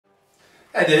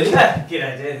Hey Daddy.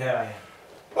 G'day Dad, how are you?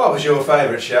 What was your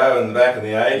favourite show in the back in the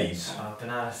 80s? Oh,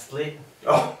 Banana Split.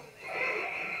 Oh,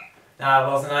 No,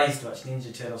 it wasn't. I used to watch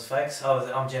Ninja Turtles, folks.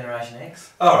 I'm Generation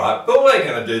X. alright, but we're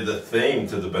going to do the theme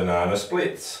to the Banana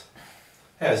Splits.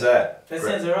 How's that? That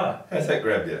sounds alright. How's that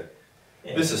grab you?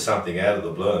 Yeah. This is something out of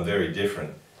the blue and very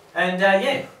different. And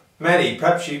yeah. Maddie,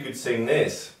 perhaps you could sing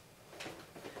this.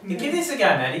 You give this a go,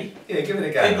 Maddie. Yeah, give it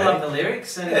a go, People up Maddie. the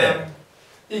lyrics and Yeah.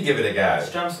 You give it a go.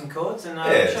 strum some chords and I'm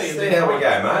Yeah, sure you'll see do how we fine.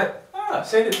 go, mate. Alright.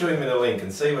 Send it to him in a link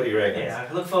and see what he reckons. Yeah,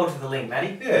 I look forward to the link,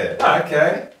 Maddie. Yeah,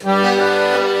 okay.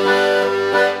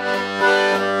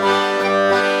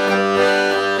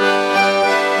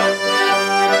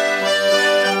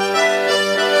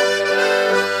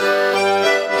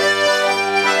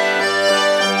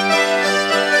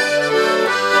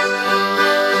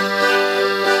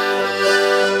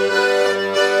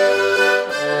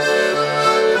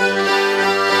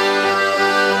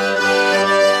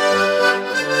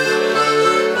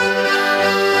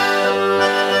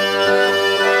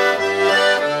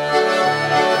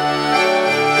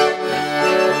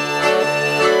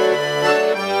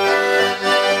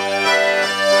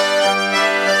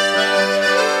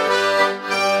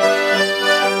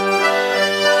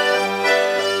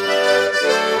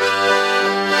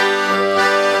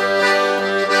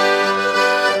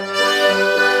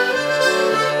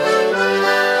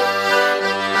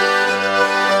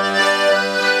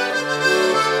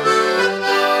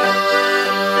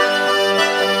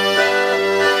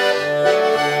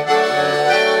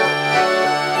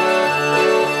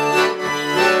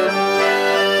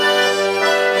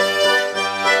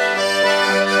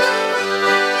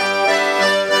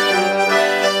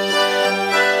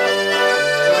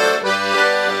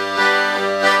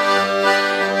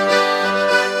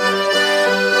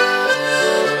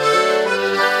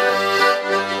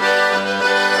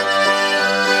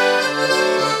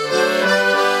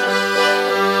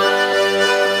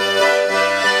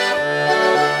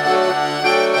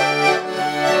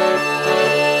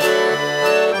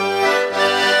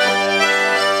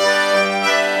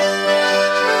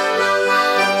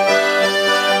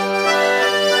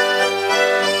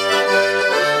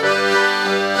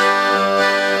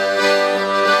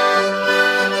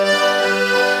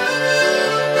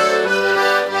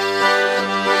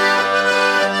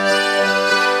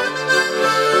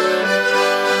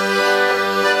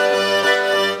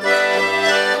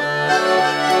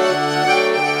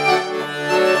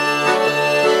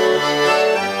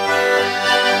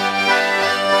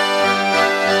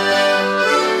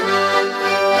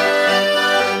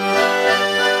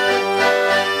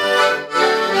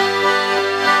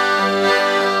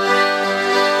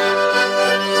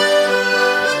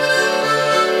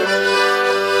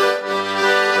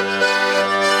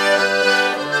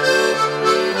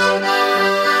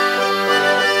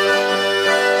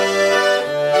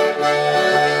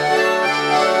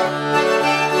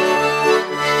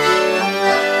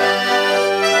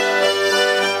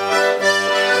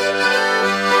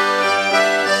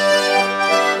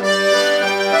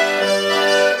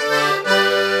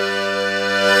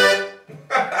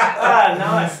 Ah,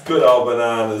 nice. Good old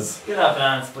bananas. Good up,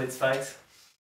 Banana Splits, folks.